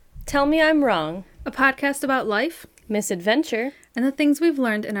Tell Me I'm Wrong, A podcast about life misadventure. and the things we've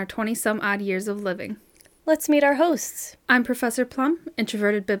learned in our 20-some-odd years of living. Let's meet our hosts. I'm Professor Plum,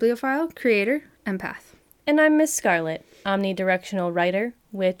 introverted bibliophile, creator, empath. And I'm Miss Scarlet, omnidirectional writer,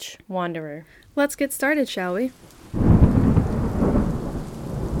 witch, wanderer. Let's get started, shall we?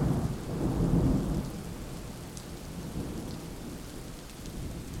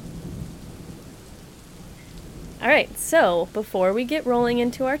 All right, so before we get rolling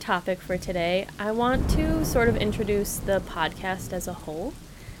into our topic for today, I want to sort of introduce the podcast as a whole.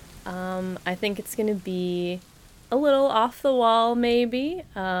 I think it's going to be a little off the wall, maybe.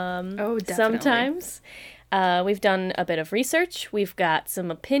 Definitely. Sometimes. We've done a bit of research. We've got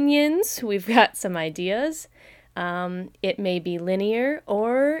some opinions. We've got some ideas. It may be linear,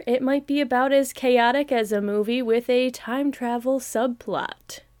 or it might be about as chaotic as a movie with a time travel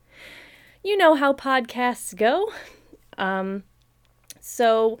subplot. You know how podcasts go.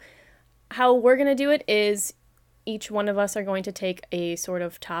 So how we're going to do it is each one of us are going to take a sort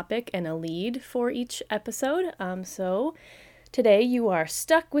of topic and a lead for each episode. So today you are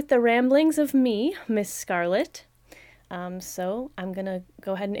stuck with the ramblings of me, Miss Scarlet. So I'm going to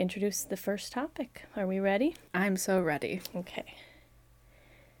go ahead and introduce the first topic. Are we ready? I'm so ready. Okay.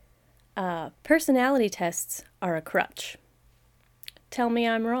 Personality tests are a crutch. Tell me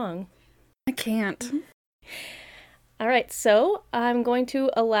I'm wrong. I can't. All right, so I'm going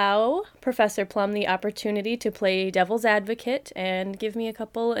to allow Professor Plum the opportunity to play devil's advocate and give me a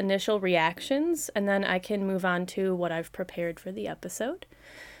couple initial reactions, and then I can move on to what I've prepared for the episode.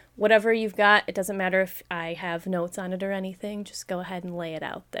 Whatever you've got, it doesn't matter if I have notes on it or anything, just go ahead and lay it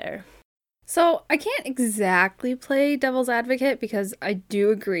out there. So I can't exactly play devil's advocate because I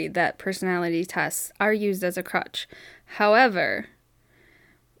do agree that personality tests are used as a crutch. However,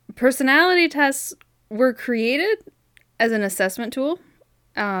 personality tests were created as an assessment tool,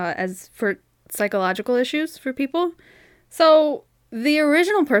 as for psychological issues for people. So the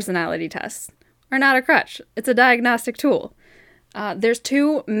original personality tests are not a crutch. It's a diagnostic tool. There's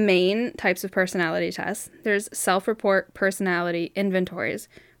two main types of personality tests. There's self-report personality inventories,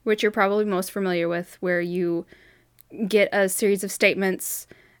 which you're probably most familiar with, where you get a series of statements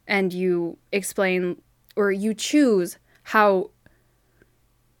and you explain or you choose how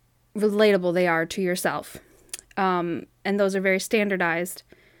relatable they are to yourself. And those are very standardized.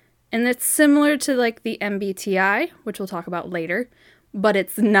 And it's similar to like the MBTI, which we'll talk about later, but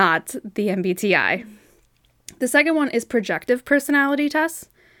it's not the MBTI. The second one is projective personality tests.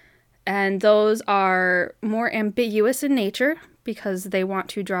 And those are more ambiguous in nature because they want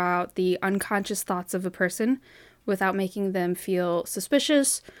to draw out the unconscious thoughts of a person without making them feel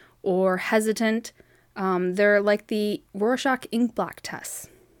suspicious or hesitant. They're like the Rorschach ink blot tests.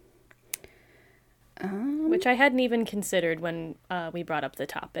 Which I hadn't even considered when we brought up the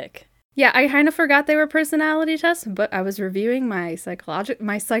topic. Yeah, I kind of forgot they were personality tests, but I was reviewing my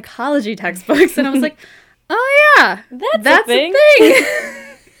psychology textbooks, and I was like, oh yeah, that's a thing.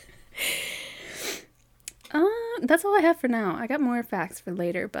 That's all I have for now. I got more facts for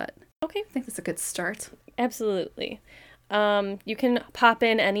later, but okay, I think that's a good start. Absolutely. You can pop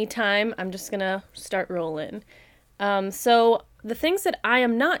in anytime. I'm just going to start rolling. So the things that I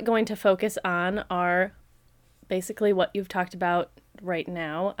am not going to focus on are basically what you've talked about right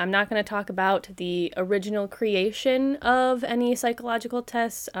now. I'm not going to talk about the original creation of any psychological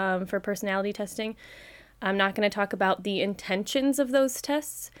tests for personality testing. I'm not going to talk about the intentions of those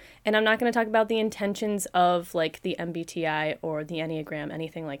tests, and I'm not going to talk about the intentions of like the MBTI or the Enneagram,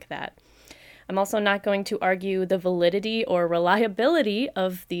 anything like that. I'm also not going to argue the validity or reliability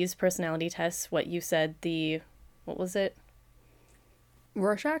of these personality tests. What you said, what was it?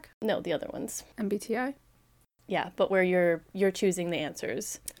 Rorschach? No, the other ones. MBTI? Yeah, but where you're choosing the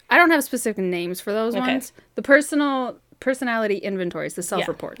answers. I don't have specific names for those ones. The personality inventories, the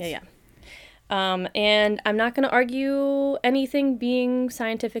self-reports. Yeah. And I'm not going to argue anything being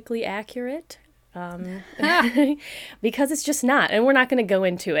scientifically accurate, because it's just not, and we're not going to go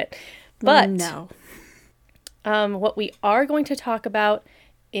into it. But no. What we are going to talk about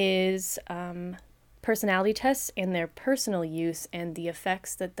is personality tests and their personal use and the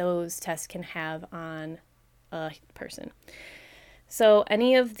effects that those tests can have on a person. So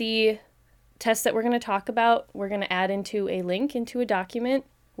any of the tests that we're going to talk about, we're going to add into a link into a document,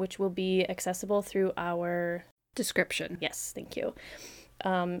 which will be accessible through our description. Yes, thank you.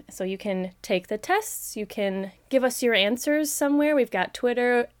 So you can take the tests, you can give us your answers somewhere. We've got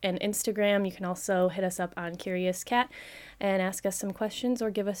Twitter and Instagram. You can also hit us up on Curious Cat and ask us some questions or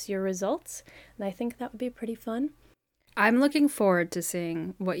give us your results. And I think that would be pretty fun. I'm looking forward to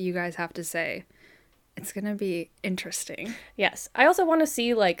seeing what you guys have to say. It's going to be interesting. Yes. I also want to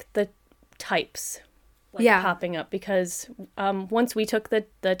see, like, the types popping up because once we took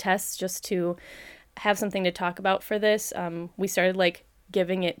the tests just to have something to talk about for this, we started, like,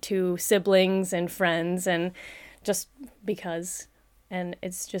 giving it to siblings and friends and just because. And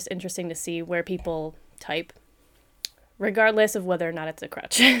it's just interesting to see where people type, regardless of whether or not it's a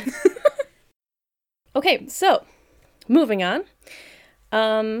crutch. Okay, so moving on.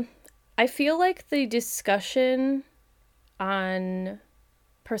 I feel like the discussion on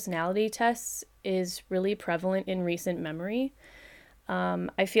personality tests is really prevalent in recent memory.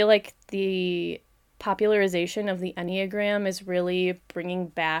 I feel like the popularization of the Enneagram is really bringing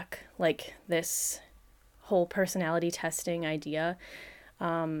back, like, this whole personality testing idea.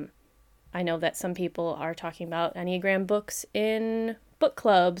 I know that some people are talking about Enneagram books in book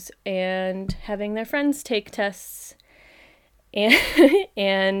clubs and having their friends take tests.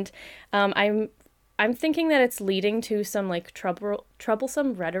 And I'm thinking that it's leading to some, like,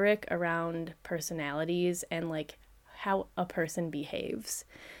 troublesome rhetoric around personalities and, like, how a person behaves.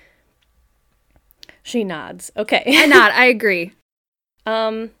 She nods. Okay. I nod. I agree.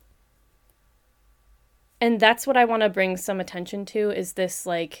 And that's what I want to bring some attention to is this,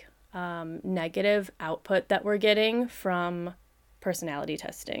 like, negative output that we're getting from personality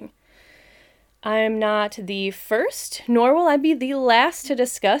testing. I'm not the first, nor will I be the last to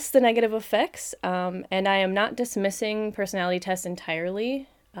discuss the negative effects, and I am not dismissing personality tests entirely.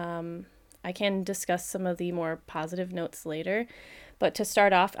 I can discuss some of the more positive notes later, but to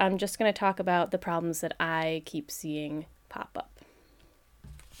start off, I'm just going to talk about the problems that I keep seeing pop up.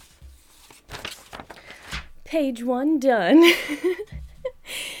 Page 1 done.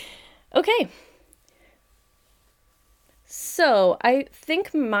 Okay. So I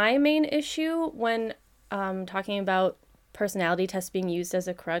think my main issue when talking about personality tests being used as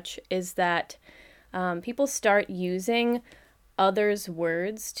a crutch is that people start using others'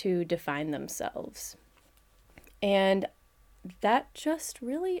 words to define themselves. And that just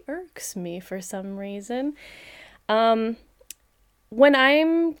really irks me for some reason. When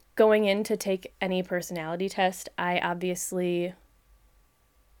I'm going in to take any personality test, I obviously,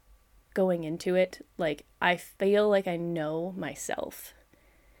 going into it, like, I feel like I know myself.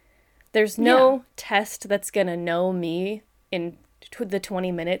 There's no test that's gonna know me in the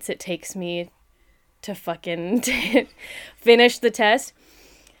 20 minutes it takes me to fucking finish the test.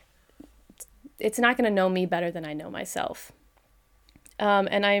 It's not gonna know me better than I know myself.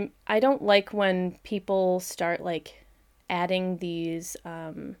 And I don't like when people start, like, adding these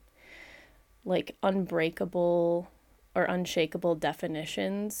like unbreakable or unshakable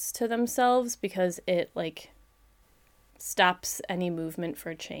definitions to themselves because it, like, stops any movement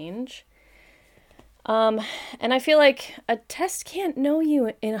for change. And I feel like a test can't know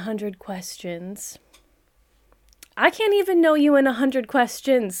you in 100 questions. I can't even know you in 100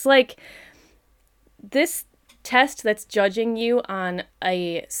 questions. Like, this test that's judging you on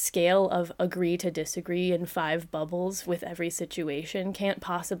a scale of agree to disagree in 5 bubbles with every situation can't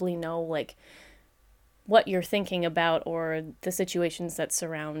possibly know, like, what you're thinking about or the situations that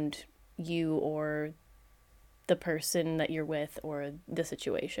surround you or the person that you're with or the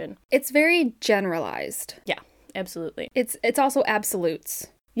situation. It's very generalized. Yeah, absolutely. It's also absolutes.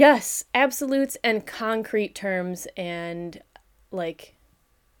 Yes, absolutes and concrete terms and, like,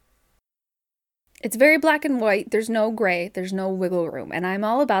 it's very black and white. There's no gray. There's no wiggle room. And I'm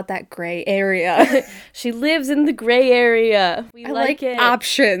all about that gray area. She lives in the gray area. I like it.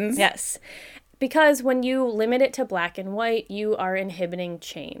 Options. Yes. Because when you limit it to black and white, you are inhibiting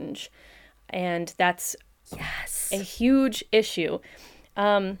change. And that's a huge issue.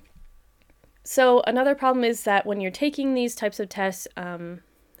 So another problem is that when you're taking these types of tests,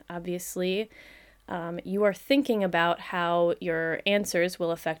 obviously, you are thinking about how your answers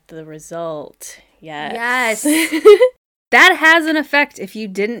will affect the result. Yes. That has an effect if you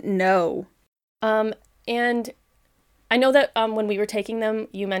didn't know. And I know that when we were taking them,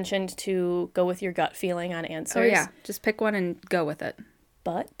 you mentioned to go with your gut feeling on answers. Oh, yeah. Just pick one and go with it.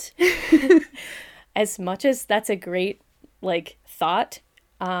 But as much as that's a great, like, thought,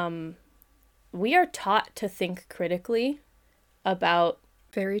 we are taught to think critically about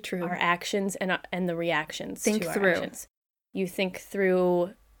very true our actions and the reactions think to our through. Actions. You think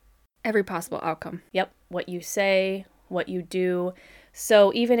through every possible outcome. Yep, what you say, what you do.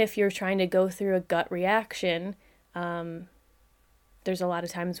 So even if you're trying to go through a gut reaction, there's a lot of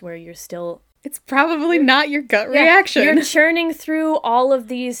times where you're still... It's probably not your gut reaction. You're churning through all of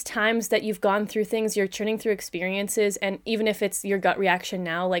these times that you've gone through things, you're churning through experiences, and even if it's your gut reaction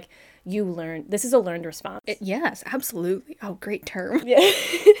now, like, this is a learned response. Yes, absolutely. Oh, great term. Yeah.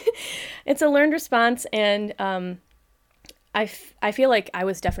 It's a learned response, and I feel like I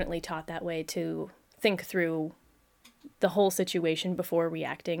was definitely taught that way, to think through the whole situation before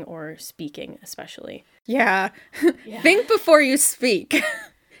reacting or speaking, especially. Yeah. Think before you speak.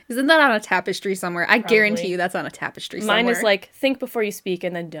 Isn't that on a tapestry somewhere? I guarantee you that's on a tapestry somewhere. Mine is like, think before you speak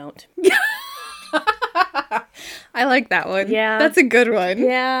and then don't. I like that one. Yeah. That's a good one.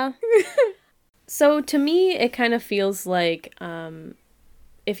 Yeah. So to me, it kind of feels like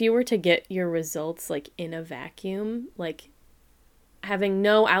if you were to get your results like in a vacuum, like having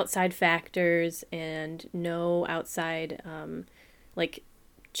no outside factors and no outside like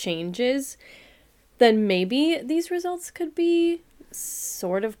changes, then maybe these results could be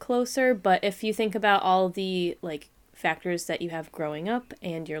sort of closer. But if you think about all the like factors that you have growing up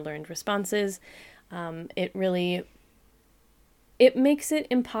and your learned responses, it makes it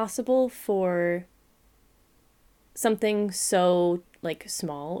impossible for something so like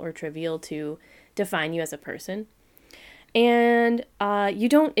small or trivial to define you as a person. And you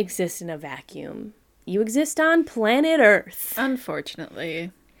don't exist in a vacuum. You exist on planet Earth.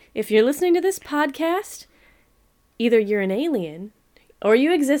 Unfortunately. If you're listening to this podcast, either you're an alien or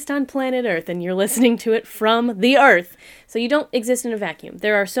you exist on planet Earth and you're listening to it from the Earth. So you don't exist in a vacuum.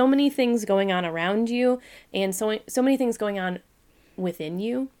 There are so many things going on around you and so many things going on within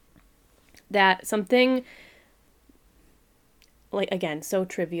you that something, like, again, so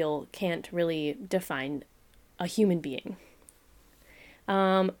trivial can't really define a human being.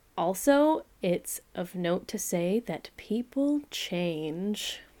 Also, it's of note to say that people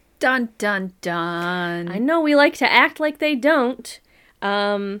change. Dun, dun, dun. I know we like to act like they don't.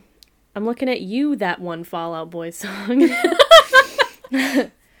 I'm looking at you, that one Fall Out Boy song.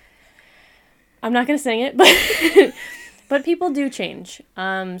 I'm not going to sing it, but people do change.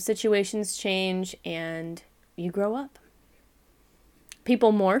 Situations change and you grow up.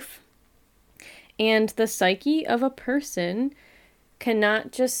 People morph. And the psyche of a person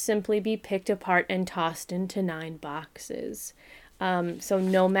cannot just simply be picked apart and tossed into 9 boxes. So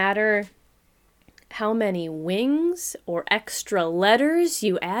no matter how many wings or extra letters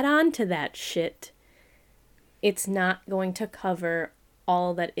you add on to that shit, it's not going to cover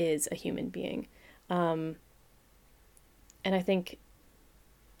all that is a human being. And I think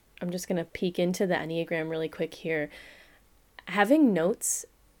I'm just going to peek into the Enneagram really quick here. Having notes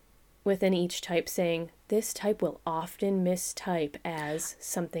within each type saying, this type will often mistype as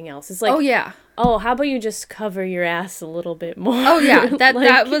something else. It's like, oh, yeah. Oh, how about you just cover your ass a little bit more? Oh, yeah.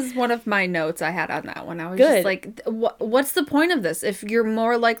 That was one of my notes I had on that one. I was just like, what's the point of this? If you're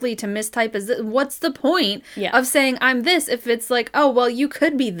more likely to mistype as this, what's the point of saying I'm this if it's like, oh, well, you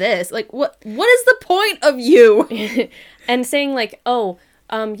could be this? Like, what is the point of you? And saying like, oh,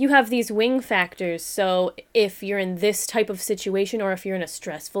 you have these wing factors, so if you're in this type of situation or if you're in a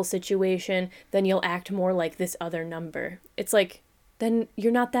stressful situation, then you'll act more like this other number. It's like, then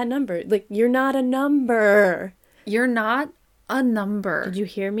you're not that number. Like, you're not a number. You're not a number. Did you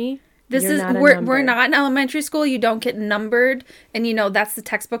hear me? We're not in elementary school. You don't get numbered, and that's the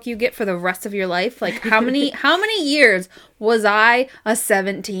textbook you get for the rest of your life. Like, how many years was I a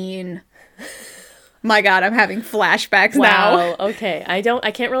 17? My God, I'm having flashbacks now. Wow, okay. I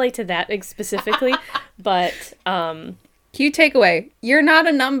can't relate to that specifically, but key takeaway, you're not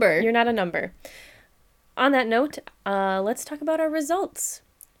a number. You're not a number. On that note, let's talk about our results.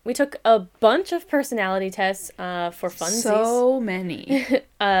 We took a bunch of personality tests for funsies. So many.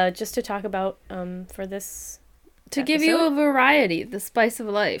 Just to talk about for this to give you a variety, the spice of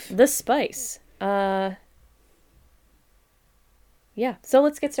life. The spice. Yeah, so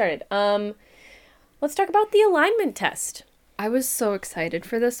let's get started. Let's talk about the alignment test. I was so excited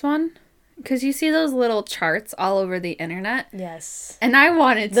for this one because you see those little charts all over the internet. Yes. And I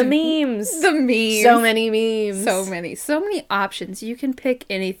wanted the memes. The memes. So many memes. So many options. You can pick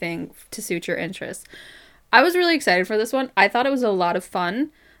anything to suit your interests. I was really excited for this one. I thought it was a lot of fun.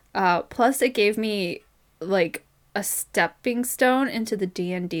 Plus, it gave me like a stepping stone into the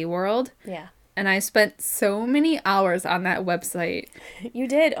D&D world. Yeah. And I spent so many hours on that website. You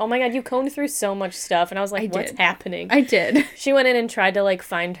did. Oh my God, you combed through so much stuff. And I was like, what's happening? I did. She went in and tried to like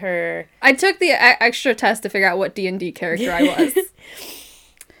find her. I took the extra test to figure out what D&D character I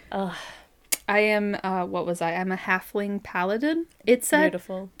was. I am, what was I? I'm a halfling paladin, it said.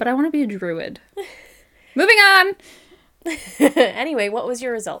 Beautiful. But I want to be a druid. Moving on! Anyway, what was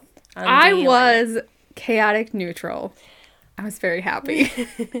your result? I was chaotic neutral. I was very happy.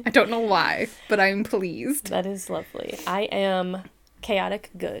 I don't know why, but I'm pleased. That is lovely. I am chaotic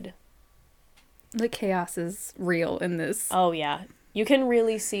good. The chaos is real in this. Oh, yeah. You can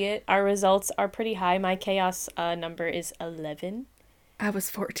really see it. Our results are pretty high. My chaos number is 11. I was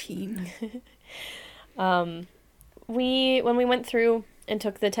 14. When we went through and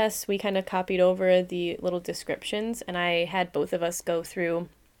took the tests, we kind of copied over the little descriptions, and I had both of us go through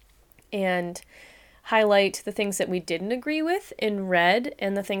and highlight the things that we didn't agree with in red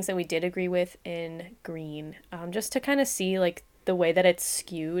and the things that we did agree with in green, just to kind of see like the way that it's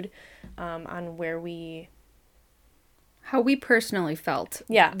skewed on where we... How we personally felt.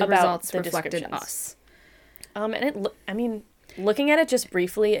 Yeah, the about results the reflected descriptions. us. And looking at it just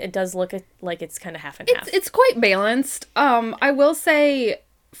briefly, it does look like it's kind of half and half. It's quite balanced. I will say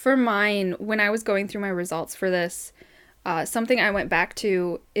for mine, when I was going through my results for this, something I went back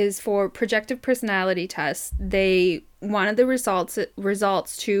to is for projective personality tests. They wanted the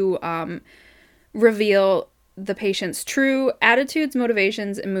results to reveal the patient's true attitudes,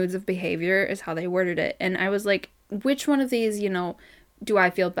 motivations, and moods of behavior is how they worded it. And I was like, which one of these, do I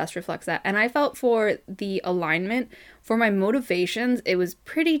feel best reflects that? And I felt for the alignment, for my motivations, it was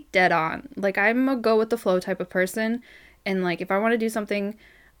pretty dead on. Like, I'm a go with the flow type of person. And like, if I want to do something,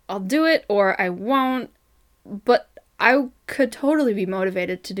 I'll do it or I won't. But I could totally be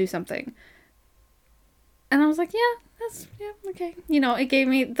motivated to do something. And I was like, okay. It gave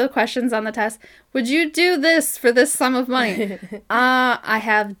me the questions on the test. Would you do this for this sum of money? I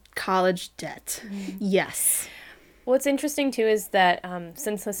have college debt. Yes. What's interesting too is that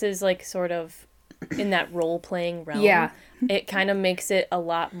since this is like sort of in that role-playing realm, it kind of makes it a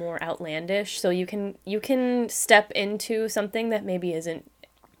lot more outlandish. So you can step into something that maybe isn't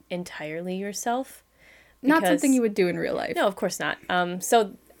entirely yourself. Not something you would do in real life. No, of course not.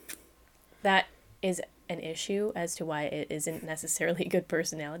 So that is an issue as to why it isn't necessarily a good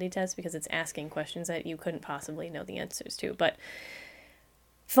personality test, because it's asking questions that you couldn't possibly know the answers to. But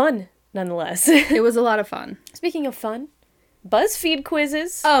fun, nonetheless. It was a lot of fun. Speaking of fun, BuzzFeed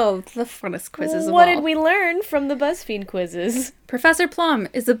quizzes. Oh, the funnest quizzes of all. What did we learn from the BuzzFeed quizzes? Professor Plum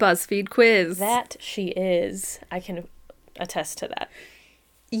is a BuzzFeed quiz. That she is. I can attest to that.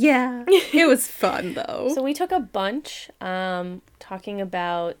 Yeah, it was fun though. So we took a bunch, talking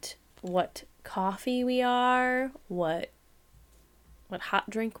about what coffee we are, what hot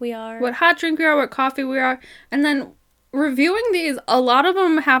drink we are. What hot drink we are, what coffee we are. And then reviewing these, a lot of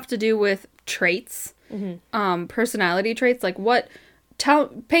them have to do with traits, personality traits, like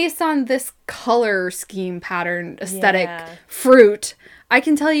based on this color scheme pattern, aesthetic, fruit, I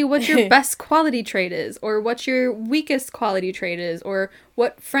can tell you what your best quality trait is, or what your weakest quality trait is, or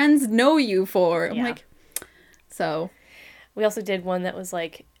what friends know you for. I'm like, so. We also did one that was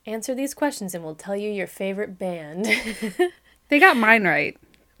like, answer these questions and we'll tell you your favorite band. They got mine right.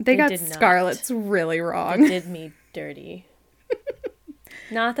 They got did not. Scarlett's really wrong. It did me dirty.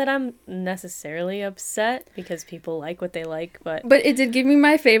 Not that I'm necessarily upset, because people like what they like, but it did give me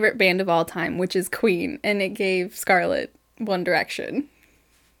my favorite band of all time, which is Queen, and it gave Scarlett One Direction.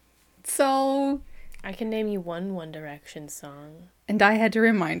 So I can name you one Direction song. And I had to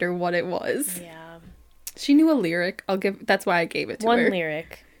remind her what it was. Yeah. She knew a lyric. That's why I gave it to her. One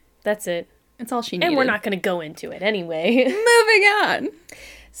lyric. That's it. That's all she needed. And we're not going to go into it anyway. Moving on.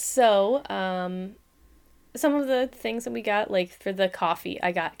 So, some of the things that we got, like for the coffee,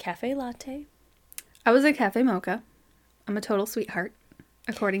 I got cafe latte. I was a cafe mocha. I'm a total sweetheart,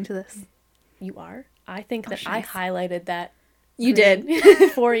 according to this. You are? I think that I highlighted that. You did.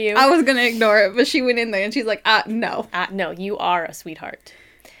 For you. I was going to ignore it, but she went in there and she's like, no. No, you are a sweetheart.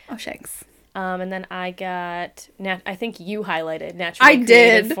 Oh, shanks. And then I got, I think you highlighted naturally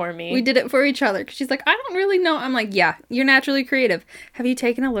creative for me. We did it for each other. Because she's like, I don't really know. I'm like, yeah, you're naturally creative. Have you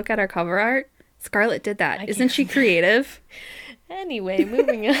taken a look at our cover art? Scarlett did that. Isn't she creative? Anyway,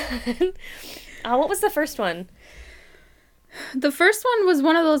 moving on. What was the first one? The first one was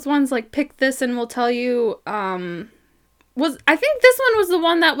one of those ones like, pick this and we'll tell you, I think this one was the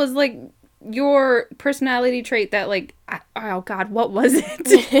one that was like your personality trait that like, oh God, what was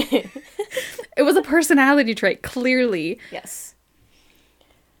it? It was a personality trait, clearly. Yes.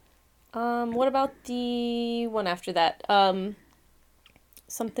 What about the one after that?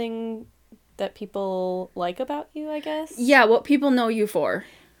 Something that people like about you, I guess? Yeah, what people know you for.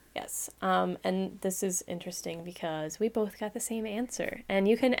 Yes. And this is interesting because we both got the same answer. And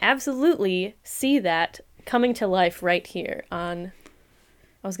you can absolutely see that coming to life right here on,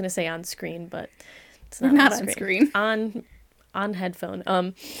 I was going to say on screen, but it's not on screen. On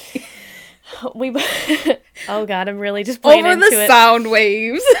headphone. We oh God, I'm really just playing over into the it. Sound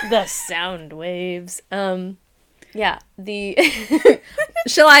waves. The sound waves. Yeah, the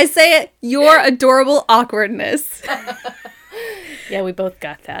Shall I say it? Your adorable awkwardness. Yeah, we both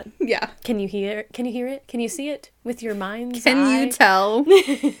got that. Yeah. Can you hear it? Can you see it with your mind's Can eye? you tell?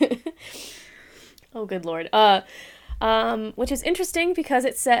 Oh, good Lord. Which is interesting because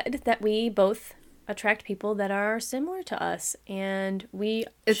it said that we both attract people that are similar to us, and we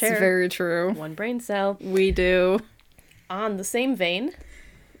It's share very true. one brain cell. We do. On the same vein,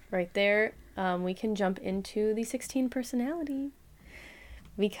 right there, we can jump into the 16 personality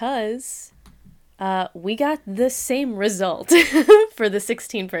because we got the same result for the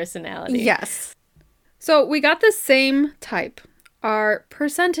 16 personality. Yes. So we got the same type. Our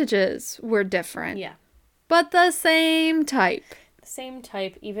percentages were different. Yeah. But the same type. Same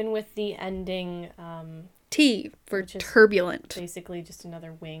type, even with the ending T for which is turbulent. basically just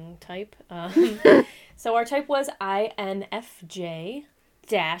another wing type. So our type was INFJ-T,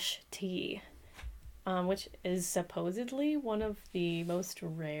 which is supposedly one of the most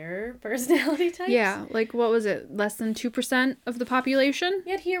rare personality types. Yeah, like what was it? Less than 2% of the population?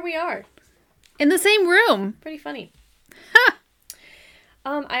 Yet here we are. In the same room. Pretty funny.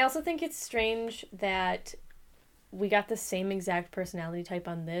 I also think it's strange that we got the same exact personality type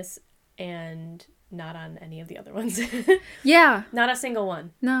on this and not on any of the other ones. Yeah. Not a single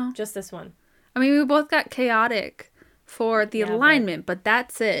one. No. Just this one. I mean, we both got chaotic for the Yeah, alignment, but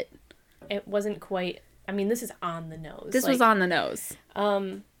that's it. It wasn't quite... I mean, this is on the nose. This was on the nose.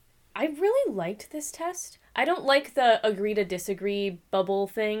 I really liked this test. I don't like the agree to disagree bubble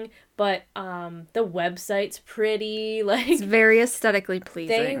thing, but the website's pretty, like... It's very aesthetically They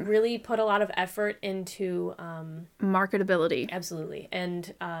pleasing. really put a lot of effort into... Marketability. Absolutely.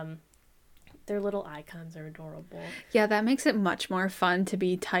 And their little icons are adorable. Yeah, that makes it much more fun to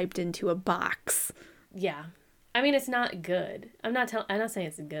be typed into a box. Yeah. I mean, it's not good. I'm not saying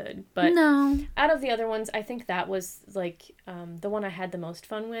it's good, but No. out of the other ones, I think that was like the one I had the most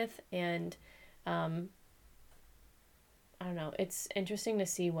fun with, and I don't know. It's interesting to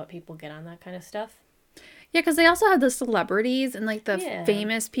see what people get on that kind of stuff. Yeah, because they also had the celebrities and like the Yeah.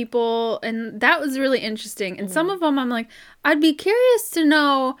 famous people, and that was really interesting. And some of them, I'm like, I'd be curious to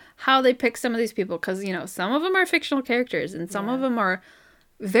know how they pick some of these people, because you know, some of them are fictional characters, and some of them are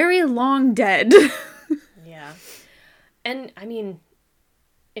very long dead. Yeah, and I mean,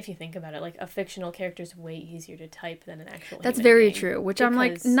 if you think about it, like a fictional character is way easier to type than an actual. That's human very being, true. Which I'm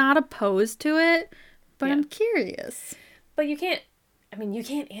like because- not opposed to it, but Yeah. I'm curious. But you can't. I mean, you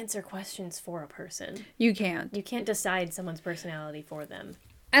can't answer questions for a person. You can't. You can't decide someone's personality for them.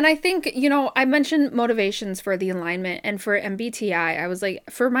 And I think, you know, I mentioned motivations for the alignment, and for MBTI, I was like,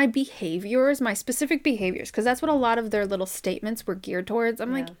 for my behaviors, my specific behaviors, because that's what a lot of their little statements were geared towards.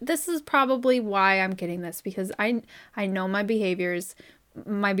 I'm like, this is probably why I'm getting this, because I know my behaviors.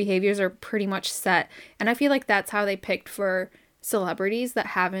 My behaviors are pretty much set. And I feel like that's how they picked for celebrities that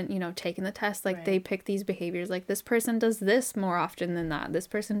haven't, you know, taken the test. Like, they pick these behaviors, like, this person does this more often than that. This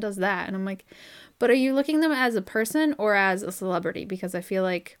person does that. And I'm like, but are you looking them as a person or as a celebrity? Because I feel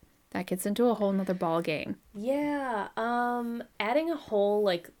like that gets into a whole nother ball game. Yeah, adding a whole,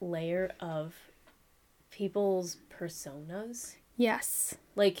 like, layer of people's personas. Yes.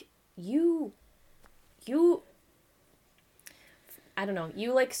 Like, you, I don't know,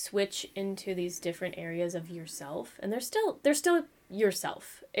 you, like, switch into these different areas of yourself, and they're still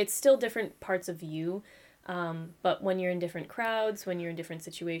yourself. It's still different parts of you, but when you're in different crowds, when you're in different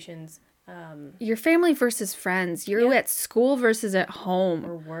situations... your family versus friends. You're at school versus at home.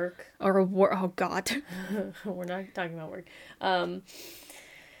 or work. Oh, God. We're not talking about work. But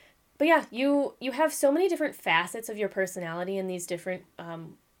yeah, you have so many different facets of your personality and these different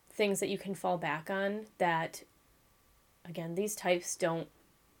things that you can fall back on that, again, these types don't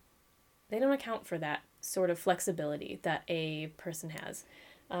account for that sort of flexibility that a person has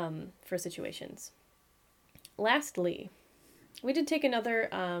for situations. Lastly, we did take another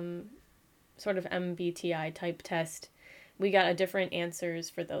sort of MBTI type test. We got a different answers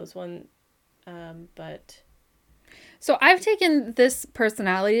for those one, but... So I've taken this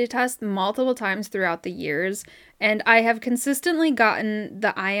personality test multiple times throughout the years, and I have consistently gotten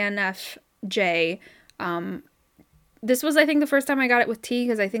the INFJ. This was, I think, the first time I got it with T,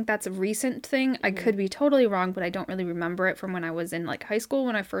 because I think that's a recent thing. I could be totally wrong, but I don't really remember it from when I was in, like, high school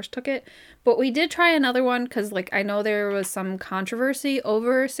when I first took it. But we did try another one, because, like, I know there was some controversy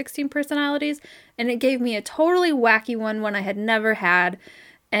over 16 personalities, and it gave me a totally wacky one I had never had.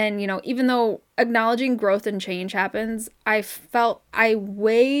 And, you know, even though acknowledging growth and change happens, I felt I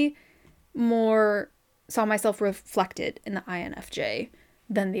way more saw myself reflected in the INFJ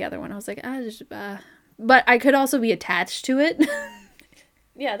than the other one. I was like, but I could also be attached to it.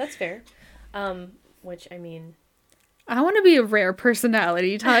 Yeah, that's fair. Which, I mean... I want to be a rare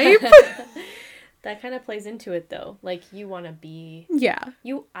personality type. That kind of plays into it though. Like you want to be Yeah.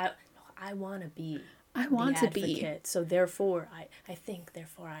 I want to be I want the to be. advocate. So therefore I think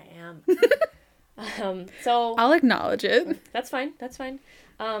therefore I am. So I'll acknowledge it. that's fine. That's fine.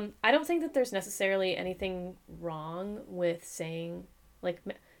 I don't think that there's necessarily anything wrong with saying like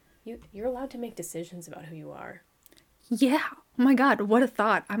you're allowed to make decisions about who you are. Yeah. Oh my God, what a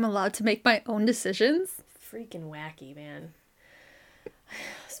thought. I'm allowed to make my own decisions. Freaking wacky, man.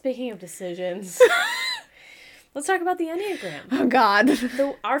 Speaking of decisions, let's talk about the Enneagram. Oh God.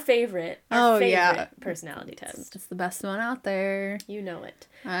 Our favorite personality test. It's the best one out there. You know it.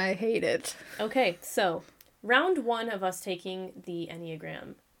 I hate it. Okay, so round 1 of us taking the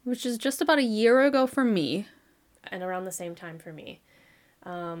Enneagram. Which is just about a year ago for me. And around the same time for me.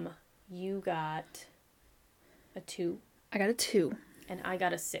 You got a 2. I got a 2. And I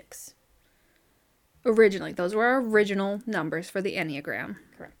got a 6. Originally. Those were our original numbers for the Enneagram.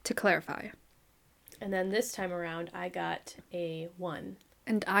 Correct. To clarify. And then this time around, I got a 1.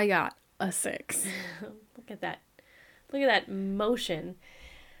 And I got a 6. Look at that. Look at that motion.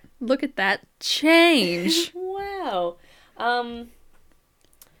 Look at that change. Wow. I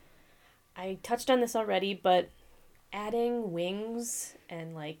touched on this already, but adding wings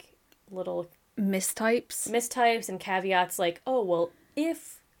and like little mistypes and caveats like, oh, well,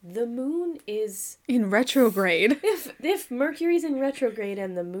 if the moon is in retrograde. If Mercury's in retrograde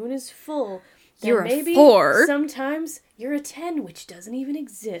and the moon is full, then you're maybe a 4. Sometimes you're a 10, which doesn't even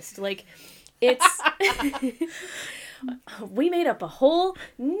exist. Like, it's... We made up a whole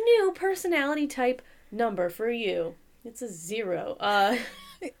new personality type number for you. It's a 0.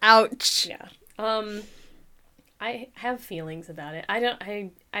 Ouch. Yeah. I have feelings about it. I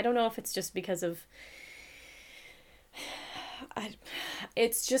don't know if it's just because of...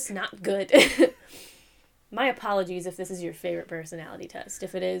 It's just not good. My apologies if this is your favorite personality test.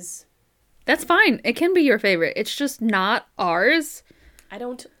 If it is... That's fine. It can be your favorite. It's just not ours. I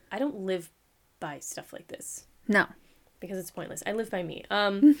don't live by stuff like this. No. Because it's pointless. I live by me.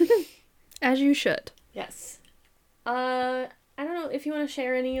 As you should. Yes. I don't know if you want to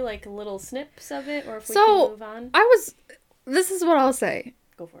share any like little snips of it or if we can move on. This is what I'll say.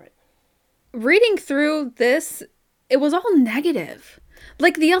 Go for it. Reading through this, it was all negative.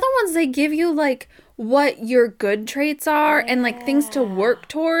 Like the other ones, they give you like what your good traits are and like things to work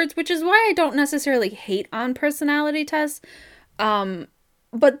towards, which is why I don't necessarily hate on personality tests.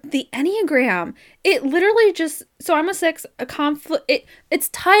 But the Enneagram, it literally just, so I'm a 6, a conflict, it's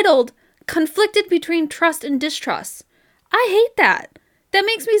titled Conflicted Between Trust and Distrust. I hate that. That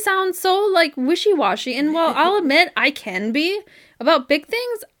makes me sound so like wishy-washy. And while I'll admit I can be about big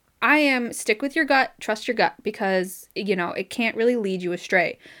things, I am stick with your gut, trust your gut, because, you know, it can't really lead you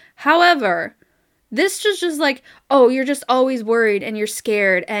astray. However, this is just like, oh, you're just always worried and you're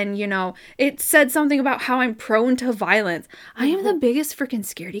scared. And, you know, it said something about how I'm prone to violence. I am the biggest freaking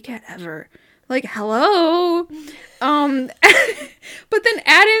scaredy cat ever. Like, hello. But then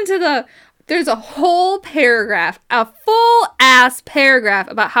add into there's a whole paragraph, a full ass paragraph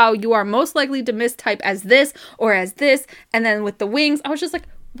about how you are most likely to mistype as this or as this. And then with the wings, I was just like,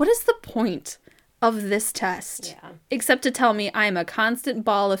 what is the point of this test? Yeah. Except to tell me I'm a constant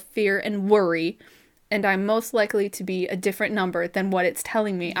ball of fear and worry, and I'm most likely to be a different number than what it's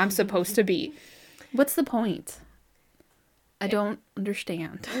telling me I'm supposed to be. What's the point? I don't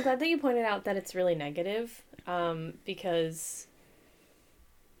understand. I'm glad that you pointed out that it's really negative, because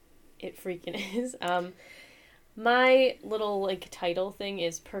it freaking is. My little like title thing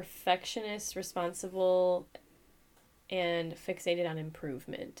is perfectionist, responsible, and fixated on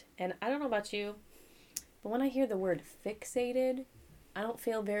improvement. And I don't know about you, but when I hear the word fixated, I don't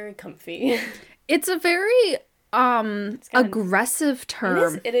feel very comfy. It's a very aggressive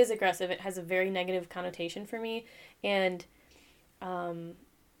term. It is aggressive. It has a very negative connotation for me. And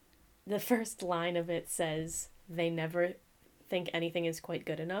the first line of it says, they never think anything is quite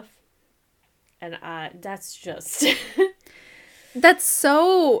good enough. And that's just... That's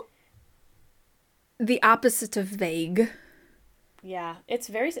so the opposite of vague. Yeah, it's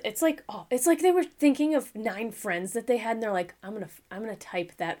like they were thinking of 9 friends that they had, and they're like, I'm gonna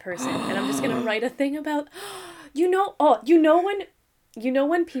type that person, and I'm just gonna write a thing about, you know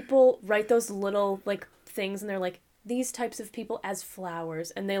when people write those little like things, and they're like, these types of people as flowers,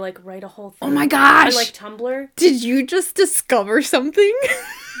 and they like write a whole thing. Oh my gosh! On, like Tumblr. Did you just discover something?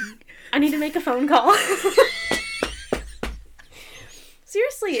 I need to make a phone call.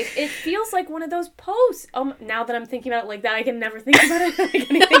 Seriously, it feels like one of those posts. Now that I'm thinking about it like that, I can never think about it like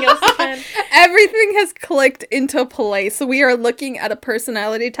anything else again. Everything has clicked into place. We are looking at a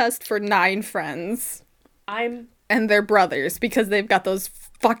personality test for 9 friends. And their brothers, because they've got those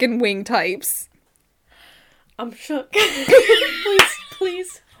fucking wing types. I'm shook.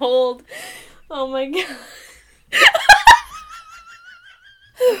 Please hold. Oh my god.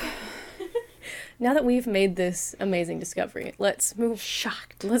 Now that we've made this amazing discovery, let's move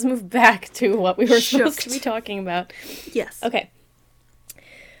back to what we were supposed to be talking about. Yes. Okay.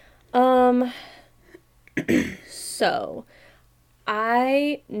 So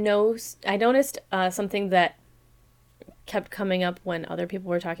I noticed something that kept coming up when other people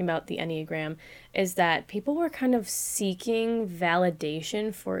were talking about the Enneagram is that people were kind of seeking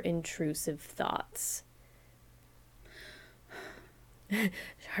validation for intrusive thoughts.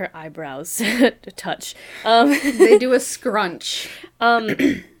 Her eyebrows touch. They do a scrunch.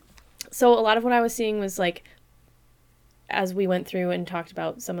 So a lot of what I was seeing was like, as we went through and talked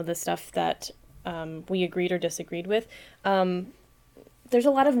about some of the stuff that we agreed or disagreed with, there's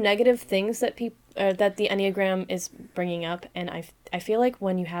a lot of negative things that that the Enneagram is bringing up, and I feel like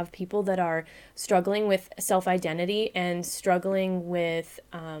when you have people that are struggling with self-identity and struggling with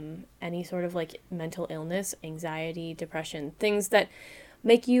any sort of like mental illness, anxiety, depression, things that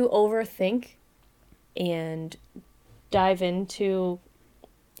make you overthink and dive into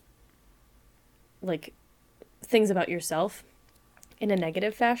like things about yourself in a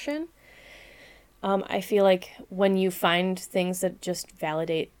negative fashion. I feel like when you find things that just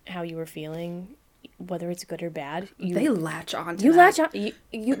validate how you were feeling, whether it's good or bad, they latch on to you that. latch on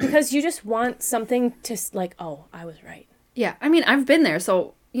you because you just want something to like, oh, I was right. Yeah, I mean, I've been there,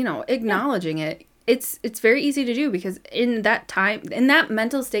 so acknowledging it, it's very easy to do because in that time, in that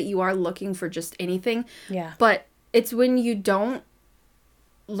mental state, you are looking for just anything. Yeah. But it's when you don't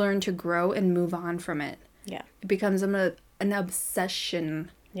learn to grow and move on from it. Yeah. It becomes an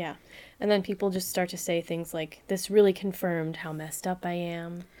obsession. Yeah. And then people just start to say things like, this really confirmed how messed up I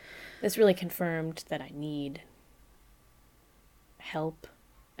am. This really confirmed that I need help.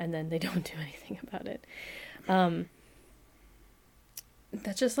 And then they don't do anything about it. That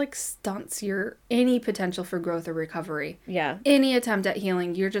just like stunts any potential for growth or recovery. Yeah. Any attempt at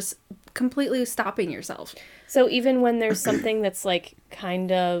healing, you're just completely stopping yourself. So even when there's something that's like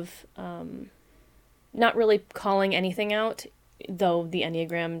kind of not really calling anything out, though the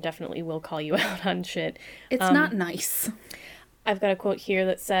Enneagram definitely will call you out on shit. It's not nice. I've got a quote here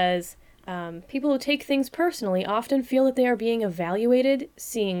that says, people who take things personally often feel that they are being evaluated,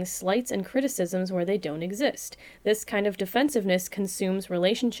 seeing slights and criticisms where they don't exist. This kind of defensiveness consumes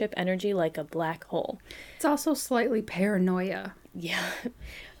relationship energy like a black hole. It's also slightly paranoia. Yeah.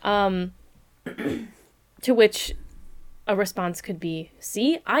 To which a response could be,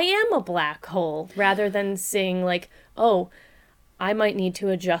 see, I am a black hole, rather than saying like, oh, I might need to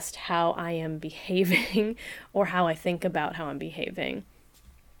adjust how I am behaving or how I think about how I'm behaving.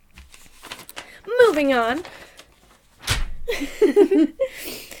 Moving on.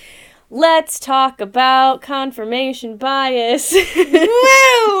 Let's talk about confirmation bias.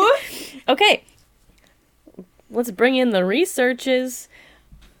 Woo! Okay. Let's bring in the researches.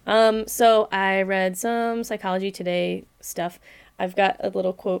 So I read some Psychology Today stuff. I've got a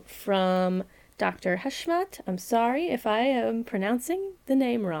little quote from Dr. Heshmat. I'm sorry if I am pronouncing the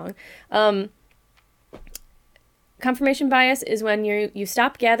name wrong. Confirmation bias is when you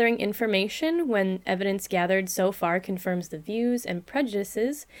stop gathering information when evidence gathered so far confirms the views and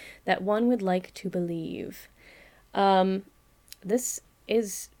prejudices that one would like to believe. This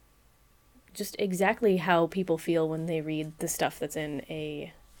is just exactly how people feel when they read the stuff that's in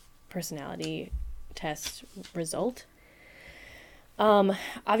a personality test result.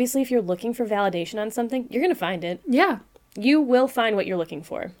 Obviously, if you're looking for validation on something, you're going to find it. Yeah. You will find what you're looking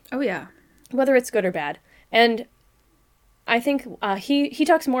for. Oh, yeah. Whether it's good or bad. And I think he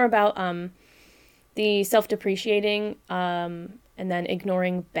talks more about the self-depreciating and then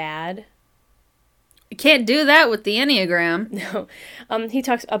ignoring bad. You can't do that with the Enneagram. No. He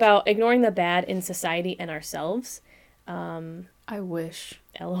talks about ignoring the bad in society and ourselves. I wish.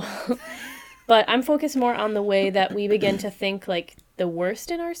 LOL. But I'm focused more on the way that we begin to think like the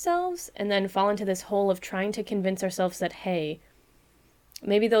worst in ourselves and then fall into this hole of trying to convince ourselves that, hey,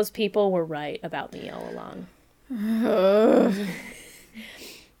 maybe those people were right about me all along.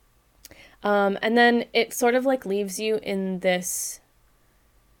 And then it sort of like leaves you in this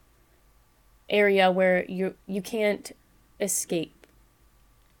area where you can't escape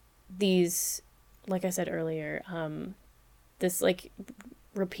these, like I said earlier, this like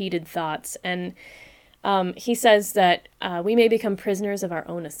repeated thoughts. And he says that we may become prisoners of our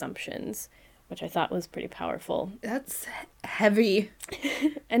own assumptions, which I thought was pretty powerful. That's heavy.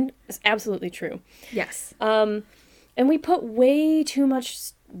 And it's absolutely true. Yes. And we put way too much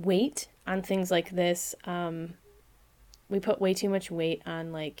weight on things like this. We put way too much weight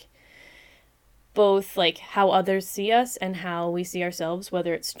on like both like how others see us and how we see ourselves,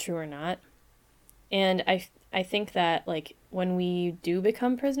 whether it's true or not. And I think that like when we do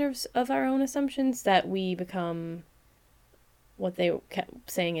become prisoners of our own assumptions, that we become what they kept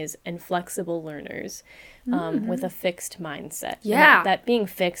saying is inflexible learners, with a fixed mindset. Yeah. That being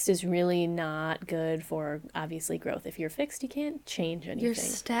fixed is really not good for, obviously, growth. If you're fixed, you can't change anything. You're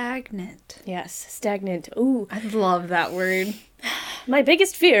stagnant. Yes, stagnant. Ooh. I love that word. My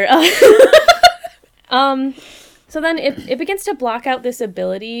biggest fear. So then it begins to block out this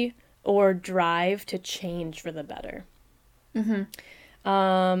ability or drive to change for the better.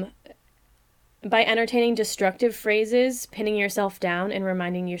 By entertaining destructive phrases, pinning yourself down, and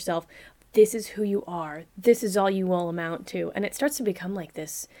reminding yourself, this is who you are. This is all you will amount to. And it starts to become like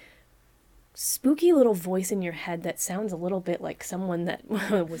this spooky little voice in your head that sounds a little bit like someone that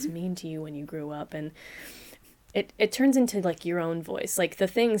was mean to you when you grew up. And it turns into like your own voice. Like the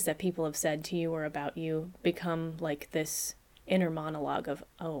things that people have said to you or about you become like this inner monologue of,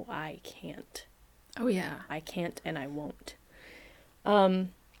 oh, I can't. Oh, yeah. I can't and I won't.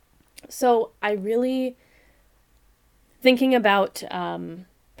 So I really, thinking about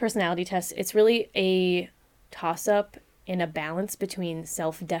personality tests, it's really a toss-up and a balance between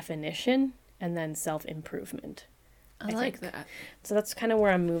self-definition and then self-improvement. I like that. So that's kind of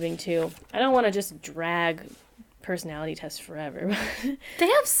where I'm moving to. I don't want to just drag personality tests forever. They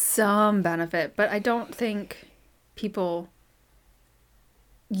have some benefit, but I don't think people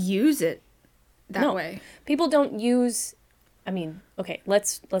use it that way. People don't use, I mean, okay,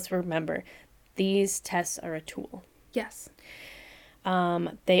 let's remember, these tests are a tool. Yes.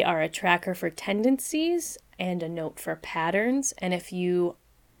 They are a tracker for tendencies and a note for patterns. And if you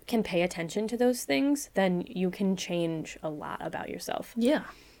can pay attention to those things, then you can change a lot about yourself. Yeah.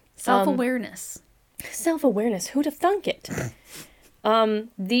 Self-awareness. Self-awareness. Who'd have thunk it?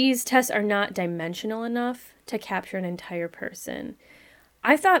 These tests are not dimensional enough to capture an entire person.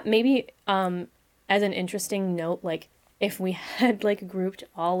 I thought maybe as an interesting note, like if we had like grouped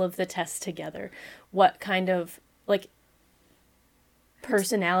all of the tests together, what kind of like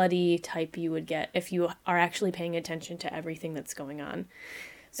personality type you would get if you are actually paying attention to everything that's going on.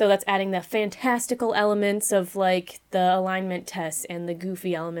 So that's adding the fantastical elements of like the alignment tests and the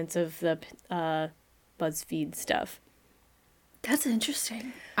goofy elements of the BuzzFeed stuff. That's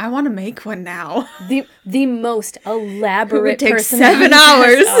interesting. I want to make one now. The most elaborate. It would take personality 7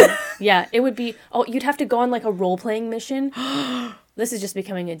 hours. test. Yeah, it would be. Oh, you'd have to go on like a role playing mission. This is just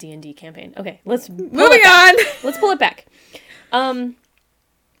becoming a D&D campaign. Okay, let's Moving on. Let's pull it back.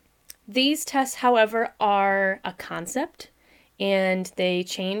 These tests, however, are a concept, and they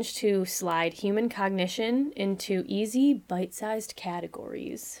change to slide human cognition into easy, bite-sized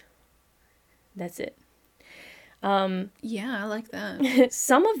categories. That's it. Yeah, I like that.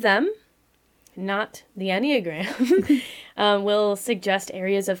 Some of them, not the Enneagram, will suggest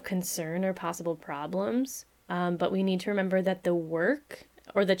areas of concern or possible problems. But we need to remember that the work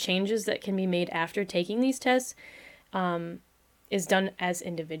or the changes that can be made after taking these tests is done as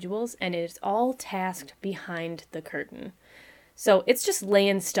individuals, and it is all tasked behind the curtain. So it's just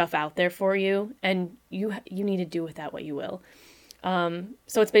laying stuff out there for you, and you need to do with that what you will.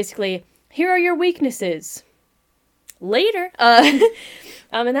 So it's basically, here are your weaknesses. Later. And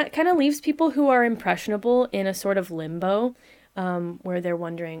that kind of leaves people who are impressionable in a sort of limbo, where they're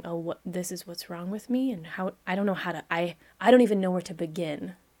wondering, oh, this is what's wrong with me, and how I don't know how to, I don't even know where to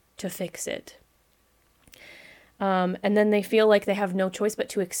begin to fix it. And then they feel like they have no choice but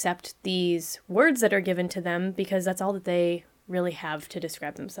to accept these words that are given to them because that's all that they really have to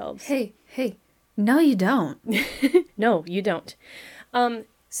describe themselves. Hey, no, you don't. No, you don't.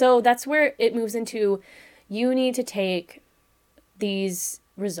 So that's where it moves into, you need to take these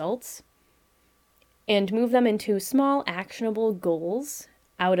results and move them into small, actionable goals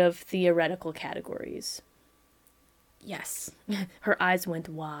out of theoretical categories. Yes. Her eyes went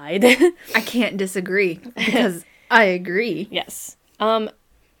wide. I can't disagree because I agree. Yes.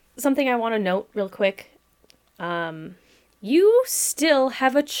 Something I want to note real quick. You still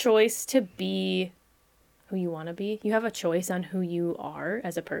have a choice to be who you want to be. You have a choice on who you are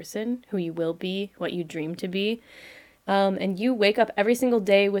as a person, who you will be, what you dream to be. And you wake up every single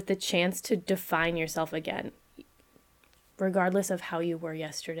day with the chance to define yourself again, regardless of how you were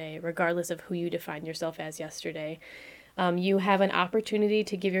yesterday, regardless of who you defined yourself as yesterday. You have an opportunity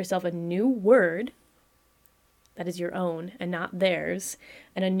to give yourself a new word that is your own and not theirs,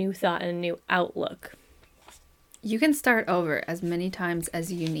 and a new thought and a new outlook. You can start over as many times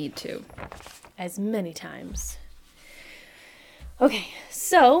as you need to. As many times. Okay,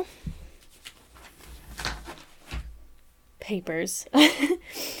 so papers.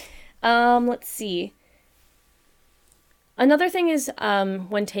 Let's see. Another thing is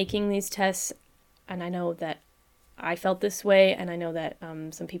when taking these tests, and I know that I felt this way, and I know that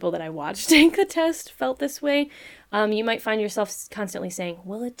some people that I watched take the test felt this way, you might find yourself constantly saying,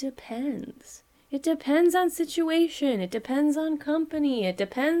 well, it depends. It depends on situation. It depends on company. It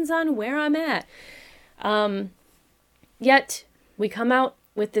depends on where I'm at. Yet we come out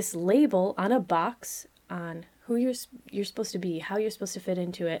with this label on a box on who you're supposed to be, how you're supposed to fit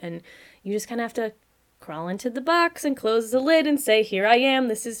into it, and you just kind of have to crawl into the box and close the lid and say, here I am,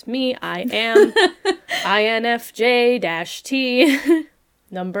 this is me, I am INFJ-T,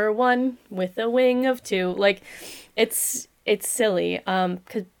 number 1 with a wing of 2. Like, it's silly,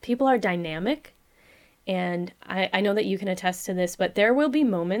 because people are dynamic, and I know that you can attest to this, but there will be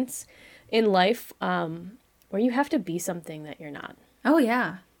moments in life where you have to be something that you're not. Oh,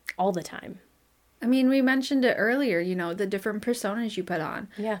 yeah. All the time. I mean, we mentioned it earlier, you know, the different personas you put on.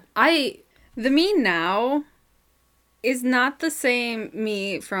 Yeah. The me now is not the same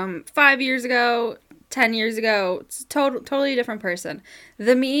me from 5 years ago, 10 years ago. It's totally different person.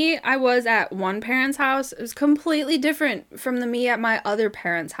 The me I was at one parent's house is completely different from the me at my other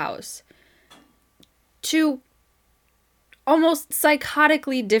parent's house. Two almost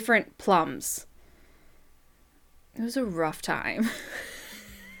psychotically different plums. It was a rough time.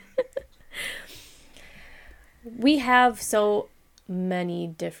 We have so many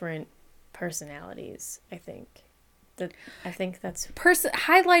different personalities, I think. I think that's...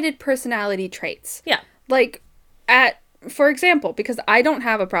 highlighted personality traits. Yeah. Like, for example, because I don't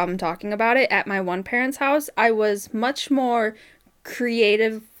have a problem talking about it, at my one parent's house, I was much more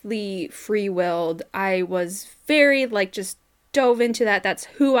creatively free-willed. I was very, just dove into that. That's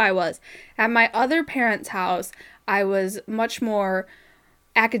who I was. At my other parent's house, I was much more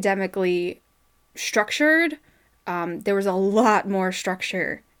academically structured. There was a lot more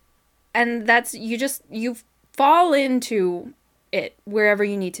structure. And that's, you fall into it wherever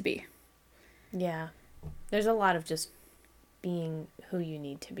you need to be. Yeah. There's a lot of just being who you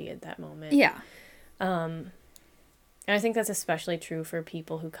need to be at that moment. Yeah. And I think that's especially true for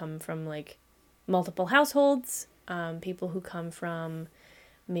people who come from, multiple households, people who come from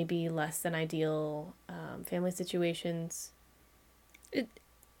maybe less than ideal family situations. And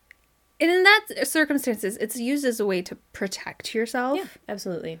in that circumstances, it's used as a way to protect yourself. Yeah,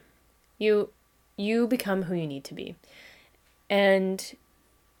 absolutely. You become who you need to be. And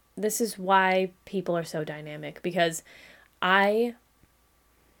this is why people are so dynamic, because I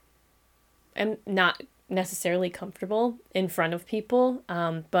am not necessarily comfortable in front of people,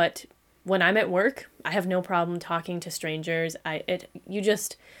 but when I'm at work, I have no problem talking to strangers.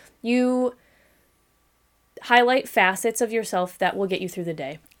 You highlight facets of yourself that will get you through the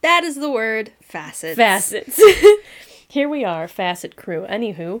day. That is the word, facets. Facets. Here we are, facet crew.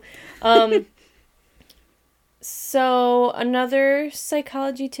 Anywho, so another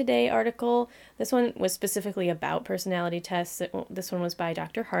Psychology Today article. This one was specifically about personality tests. This one was by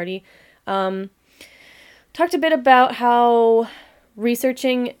Dr. Hardy. Talked a bit about how research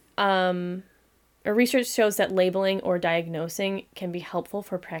shows that labeling or diagnosing can be helpful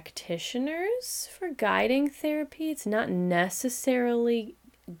for practitioners for guiding therapy. It's not necessarily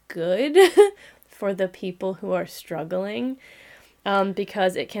good for the people who are struggling,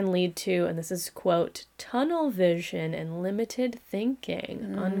 because it can lead to, and this is quote, tunnel vision and limited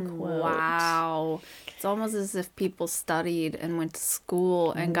thinking, unquote. Wow. It's almost as if people studied and went to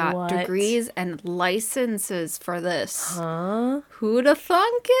school and got degrees and licenses for this. Huh? Who'd have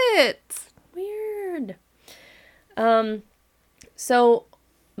thunk it? Weird. So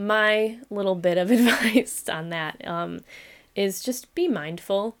my little bit of advice on that is just be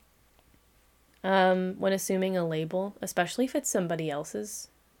mindful when assuming a label, especially if it's somebody else's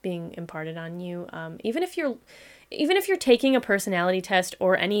being imparted on you. Even if you're taking a personality test,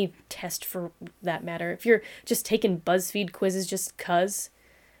 or any test for that matter, if you're just taking BuzzFeed quizzes just 'cause,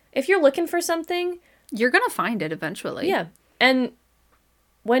 if you're looking for something, you're gonna find it eventually. Yeah. And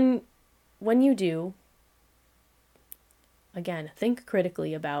when you do, again, think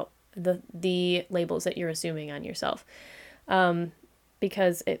critically about the labels that you're assuming on yourself,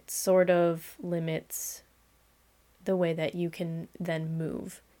 because it sort of limits the way that you can then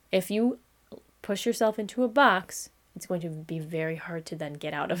move. If you push yourself into a box, it's going to be very hard to then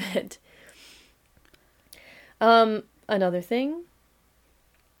get out of it. Another thing,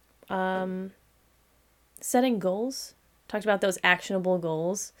 setting goals. Talked about those actionable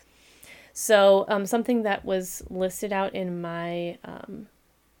goals. So something that was listed out in my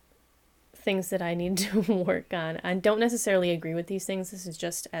things that I need to work on. I don't necessarily agree with these things. This is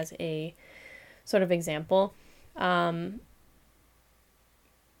just as a sort of example.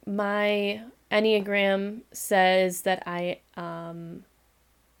 My Enneagram says that I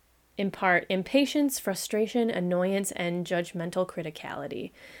impart impatience, frustration, annoyance, and judgmental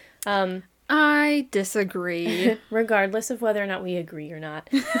criticality. I disagree. Regardless of whether or not we agree or not.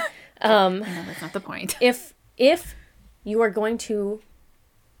 No, that's not the point. If you are going to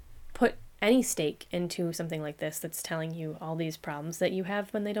put any stake into something like this that's telling you all these problems that you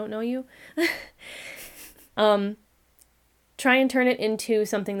have when they don't know you, try and turn it into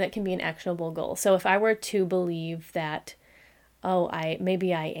something that can be an actionable goal. So if I were to believe that,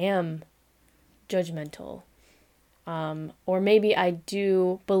 maybe I am judgmental, or maybe I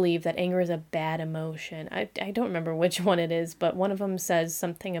do believe that anger is a bad emotion. I don't remember which one it is, but one of them says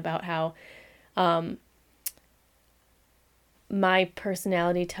something about how my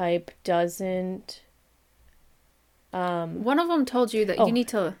personality type doesn't... One of them told you that you need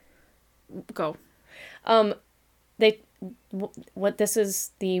to go. What this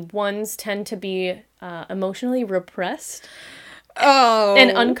is, the ones tend to be emotionally repressed. Oh.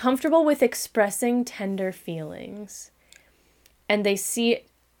 And uncomfortable with expressing tender feelings. And they see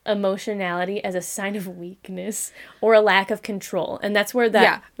emotionality as a sign of weakness or a lack of control. And that's where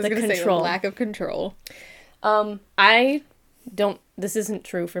the control. Say lack of control. This isn't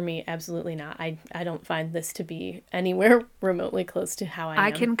true for me. Absolutely not. I don't find this to be anywhere remotely close to how I am.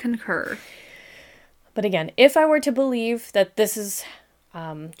 I can concur. But again, if I were to believe that this is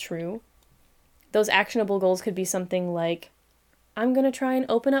true, those actionable goals could be something like, I'm going to try and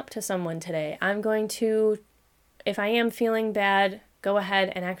open up to someone today. I'm going to, if I am feeling bad, go ahead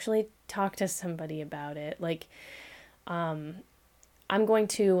and actually talk to somebody about it. Like, I'm going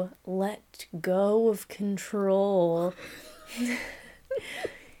to let go of control.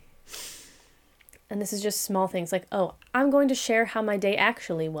 And this is just small things like, I'm going to share how my day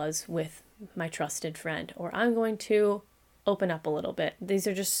actually was with my trusted friend, or I'm going to open up a little bit. These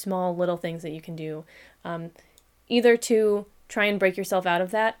are just small little things that you can do, either to try and break yourself out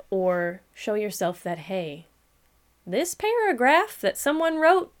of that, or show yourself that, hey, this paragraph that someone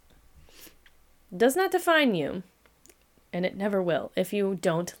wrote does not define you, and it never will if you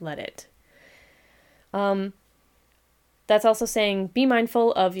don't let it. That's also saying be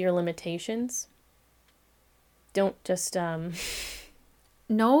mindful of your limitations. Don't just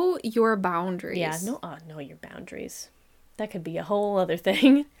know your boundaries. Yeah, know your boundaries. That could be a whole other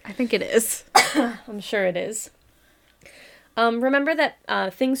thing. I think it is. I'm sure it is. Remember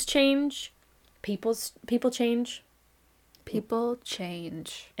that things change, people change. People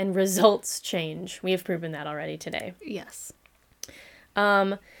change. And results change. We have proven that already today. Yes.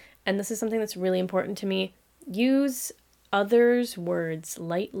 And this is something that's really important to me. Use others' words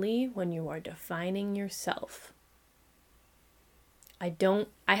lightly when you are defining yourself. I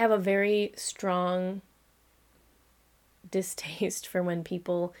have a very strong distaste for when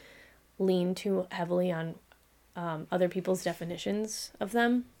people lean too heavily on other people's definitions of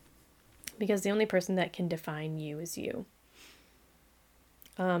them, because the only person that can define you is you.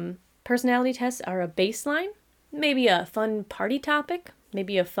 Personality tests are a baseline, maybe a fun party topic,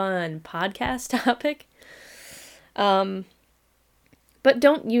 maybe a fun podcast topic, but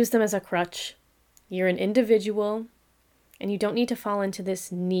don't use them as a crutch. You're an individual, and you don't need to fall into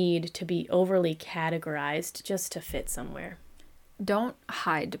this need to be overly categorized just to fit somewhere. Don't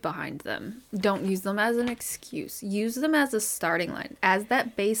hide behind them. Don't use them as an excuse. Use them as a starting line, as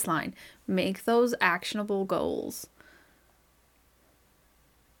that baseline. Make those actionable goals.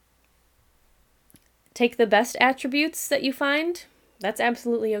 Take the best attributes that you find. That's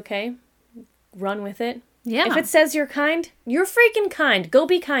absolutely okay. Run with it. Yeah. If it says you're kind, you're freaking kind. Go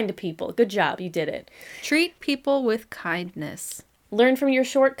be kind to people. Good job. You did it. Treat people with kindness. Learn from your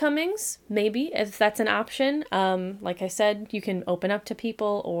shortcomings, maybe, if that's an option. Like I said, you can open up to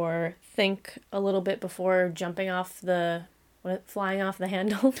people or think a little bit before flying off the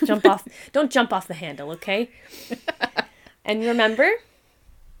handle. Don't jump off the handle, okay? And remember,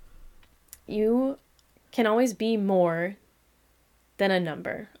 you can always be more than a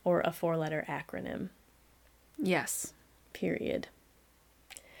number or a 4-letter acronym. Yes. Period.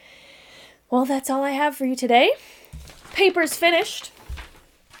 Well, that's all I have for you today. Paper's finished.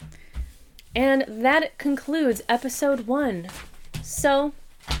 And that concludes episode 1. So,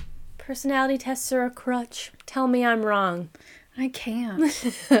 personality tests are a crutch. Tell me I'm wrong. I can't.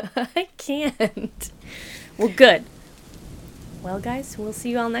 I can't. Well, good. Well, guys, we'll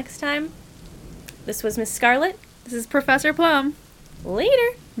see you all next time. This was Miss Scarlett. This is Professor Plum.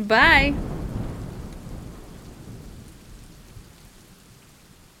 Later. Bye.